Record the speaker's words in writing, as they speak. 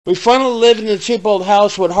We finally lived in a cheap old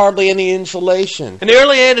house with hardly any insulation. In the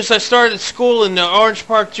early 80s, I started school in the Orange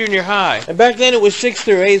Park Junior High. And back then it was 6th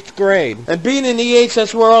through 8th grade. And being in EH,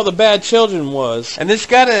 that's where all the bad children was. And this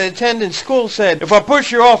guy that attended school said, "If I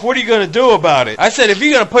push you off, what are you going to do about it?" I said, "If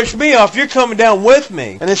you're going to push me off, you're coming down with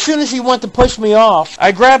me." And as soon as he went to push me off,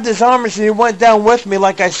 I grabbed his arms and he went down with me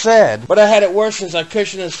like I said. But I had it worse since I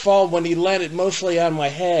cushioned his fall when he landed mostly on my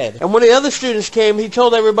head. And when the other students came, he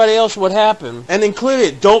told everybody else what happened. And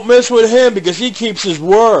included, "Don't mess with him because he keeps his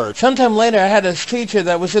word." Sometime later, I had this teacher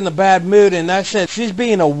that was in a bad mood, and I said, "She's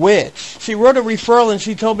being a witch." She wrote a referral, and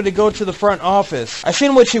she told me to go to the front office. I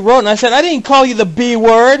seen what she wrote, and I said, "I didn't call you the B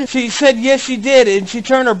word." She said, "Yes, she did," and she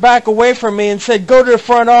turned her back away from me and said, "Go to the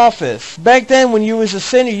front office." Back then, when you was a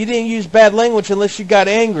senior, you didn't use bad language unless you got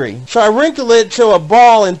angry. So I wrinkled it to a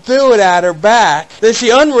ball and threw it at her back. Then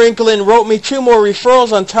she unwrinkled it and wrote me 2 more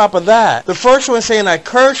referrals on top of that. The first one saying I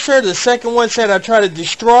cursed her, the second one said I tried to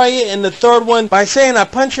destroy it, and the third one by saying I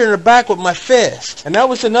punched her in the back with my fist. And that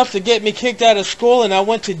was enough to get me kicked out of school, and I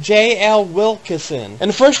went to J.L. Wilkinson. And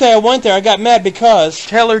the first day I went there, I got mad because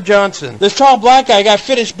Taylor Johnson, this tall black guy, got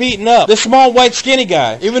finished beating up this small white skinny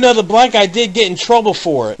guy, even though the black guy did get in trouble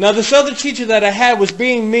for it. Now this other teacher that I had was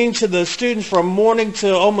being mean to the students from morning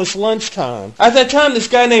to almost lunchtime. At that time, this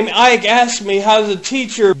guy named Ike asked me, "How's the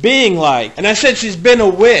teacher being like?" And I said, "She's been a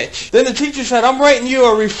witch." Then the teacher said, "I'm writing you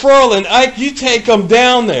a referral, and Ike, you take him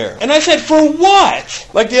down there." And I said, "For what?"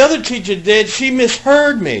 Like the other teacher did, she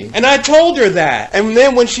misheard me. And I told her that. And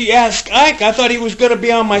then when she asked Ike, I thought he was going to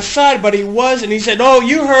be on my side, but he wasn't. He said, "Oh,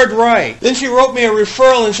 you heard right." Then she wrote me a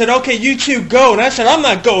referral and said, "Okay, you two go." And I said, "I'm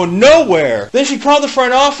not going nowhere." Then she called the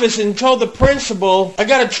front office and told the principal, "I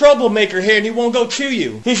got a troublemaker here and he won't go to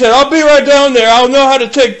you." He said, "I'll be right down there. I'll know how to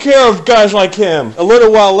take care of guys like him." A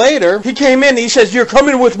little while later, he came in and he says, "You're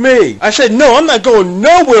coming with me." I said, "No, I'm not going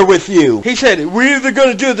nowhere with you." He said, "We're either going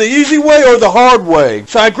to do it the easy way or the hard way."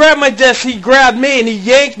 So I grabbed my desk, he grabbed me, and he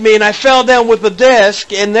yanked me, and I fell down with the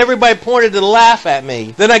desk, and everybody pointed to laugh at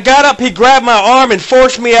me. Then I got up, he grabbed my arm and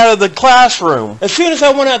forced me out of the classroom. As soon as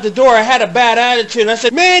I went out the door, I had a bad attitude, and I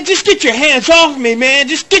said, "Man, just get your hands off me, man.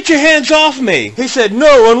 Just get your hands off me." He said,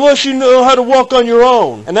 "No, unless you know how to walk on your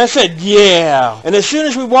own." And I said, "Yeah." And as soon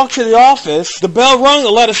as we walked to the office, the bell rung, a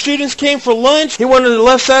lot of students came for lunch. He went to the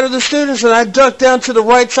left side of the students, and I ducked down to the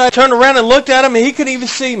right side, turned around and looked at him, and he couldn't even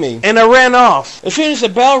see me. And I ran off. As soon as the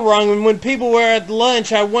bell rung, and when people were at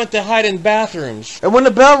lunch, I went to hide in bathrooms. And when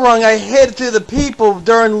the bell rung, I hid through the people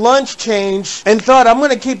during lunch change and thought, I'm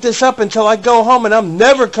going to keep this up until I go home, and I'm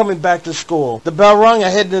never coming back to school. The bell rung, I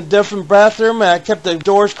hid in a different bathroom, and I kept the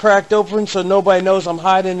doors cracked open so nobody knows I'm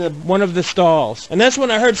hiding in one of the stalls. And that's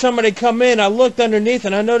when I heard somebody come in. I looked underneath,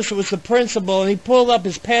 and I noticed it was the principal, and he pulled up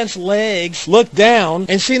his pants legs, looked down,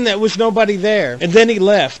 and seen that there was nobody there. And then he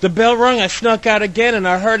left. The bell rung, I snuck out again, and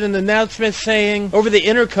I heard an announcement saying over the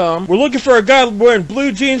intercom, "We're looking for a guy wearing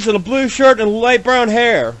blue jeans and a blue shirt and light brown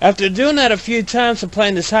hair." After doing that a few times and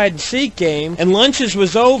playing this hide and seek game, and lunches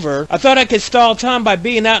was over, I thought I could stall time by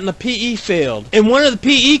being out in the PE field. And one of the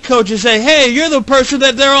PE coaches said, "Hey, you're the person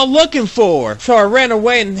that they're all looking for." So I ran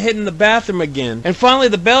away and hid in the bathroom again. And finally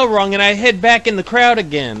the bell rung and I hid back in the crowd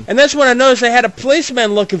again. And that's when I noticed they had a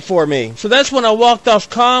policeman looking for me. So that's when I walked off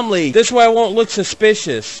calmly. This way I won't look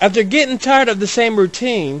suspicious. After getting tired of the same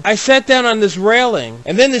routine, I sat down on this railing.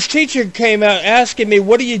 And then this teacher came out asking me,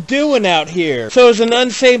 "What are you doing out here?" So as an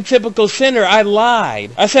unsaved typical sinner, I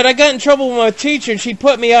lied. I said I got in trouble with my teacher and she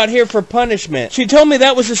put me out here for punishment. She told me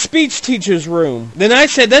that was the speech teacher's room. Then I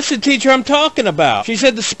said, "That's the teacher I'm talking about." She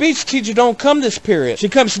said, "The speech teacher don't come this period. She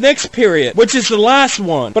comes next period, which is the last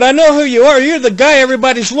one. But I know who you are. You're the guy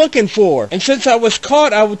everybody's looking for." And since I was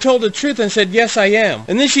caught, I told the truth and said, "Yes, I am."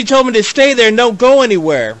 And then she told me to stay there and don't go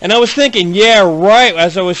anywhere. And I was thinking, "Yeah, right,"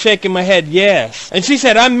 as I was shaking my head, "Yes." And she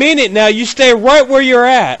said, "I mean it now. You stay right where you're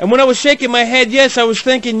at." And when I was shaking my head, yes, I was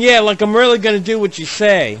thinking, yeah, like I'm really going to do what you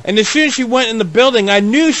say. And as soon as she went in the building, I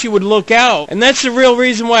knew she would look out. And that's the real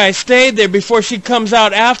reason why I stayed there before she comes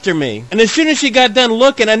out after me. And as soon as she got done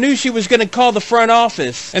looking, I knew she was going to call the front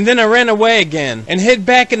office. And then I ran away again and hid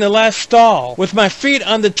back in the last stall with my feet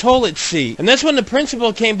on the toilet seat. And that's when the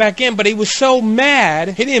principal came back in, but he was so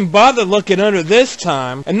mad, he didn't bother looking under this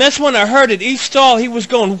time. And that's when I heard at each stall he was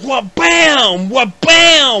going, "Wha-bam!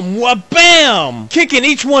 Wha-bam! Wha-bam!" kicking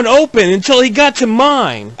each one open until he got to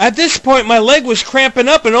mine. At this point, my leg was cramping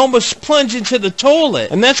up and almost plunged into the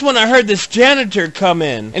toilet. And that's when I heard this janitor come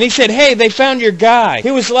in. And he said, "Hey, they found your guy.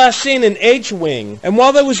 He was last seen in H-Wing." And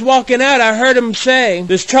while they was walking out, I heard him say,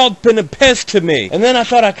 "This child's been a pest to me." And then I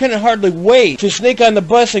thought I couldn't hardly wait to sneak on the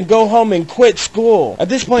bus and go home and quit school. At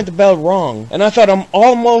this point, the bell rung. And I thought I'm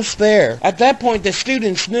almost there. At that point, the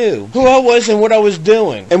students knew who I was realizing what I was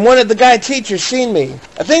doing. And one of the guy teachers seen me.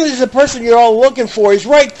 "I think this is the person you're all looking for. He's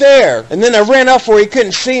right there." And then I ran off where he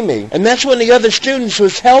couldn't see me. And that's when the other students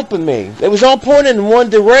was helping me. They was all pointing in one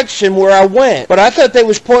direction where I went. But I thought they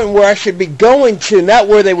was pointing where I should be going to, not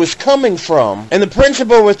where they was coming from. And the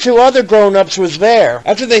principal with two other grown-ups was there.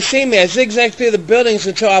 After they seen me, I zigzagged through the buildings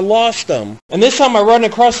until I lost them. And this time I run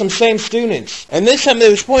across some same students. And this time they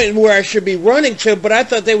was pointing where I should be running to, but I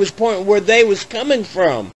thought they was pointing where they was coming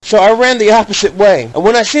from. So I ran the opposite way. And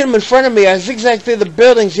when I seen them in front of me, I zigzagged through the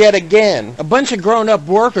buildings yet again. A bunch of grown-up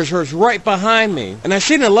workers was right behind me. And I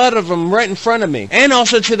seen a lot of them right in front of me. And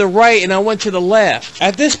also to the right, and I went to the left.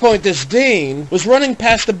 At this point, this dean was running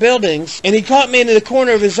past the buildings, and he caught me in the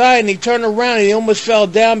corner of his eye, and he turned around, and he almost fell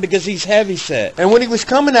down because he's heavy-set. And when he was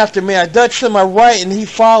coming after me, I dodged to my right, and he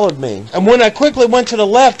followed me. And when I quickly went to the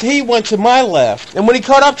left, he went to my left. And when he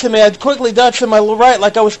caught up to me, I quickly dodged to my right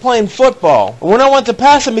like I was playing football. And when I went to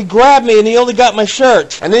pass him, he grabbed me, and he only got my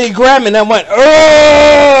shirt. And then he grabbed me, and I went,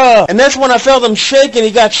 "Ugh!" And that's when I felt him shake, and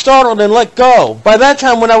he got startled and let go. By that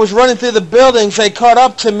time, when I was running through the buildings, they caught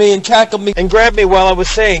up to me and tackled me and grabbed me while I was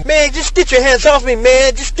saying, "Man, just get your hands off me,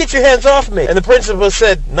 man. Just get your hands off me." And the principal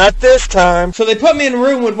said, "Not this time." So they put me in a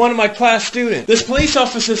room with one of my class students. This police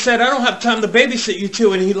officer said, "I don't have time to babysit you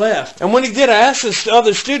two," and he left. And when he did, I asked this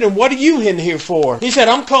other student, "What are you in here for?" He said,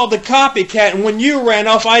 "I'm called the copycat, and when you ran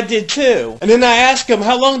off, I did too." And then I asked him,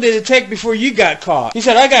 "How long did it take before you got caught?" He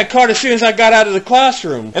said, "I got caught as soon as I got out of the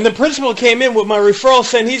classroom." And the principal came in with my referral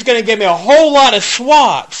saying he's going to give me a whole lot of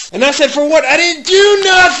swats. And I said, "For what?" "I didn't do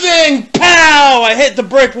nothing!" Pow! I hit the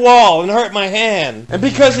brick wall and hurt my hand. And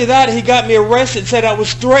because of that, he got me arrested, said I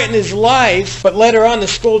was threatening his life, but later on the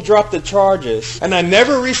school dropped the charges. And I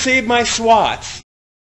never received my swats.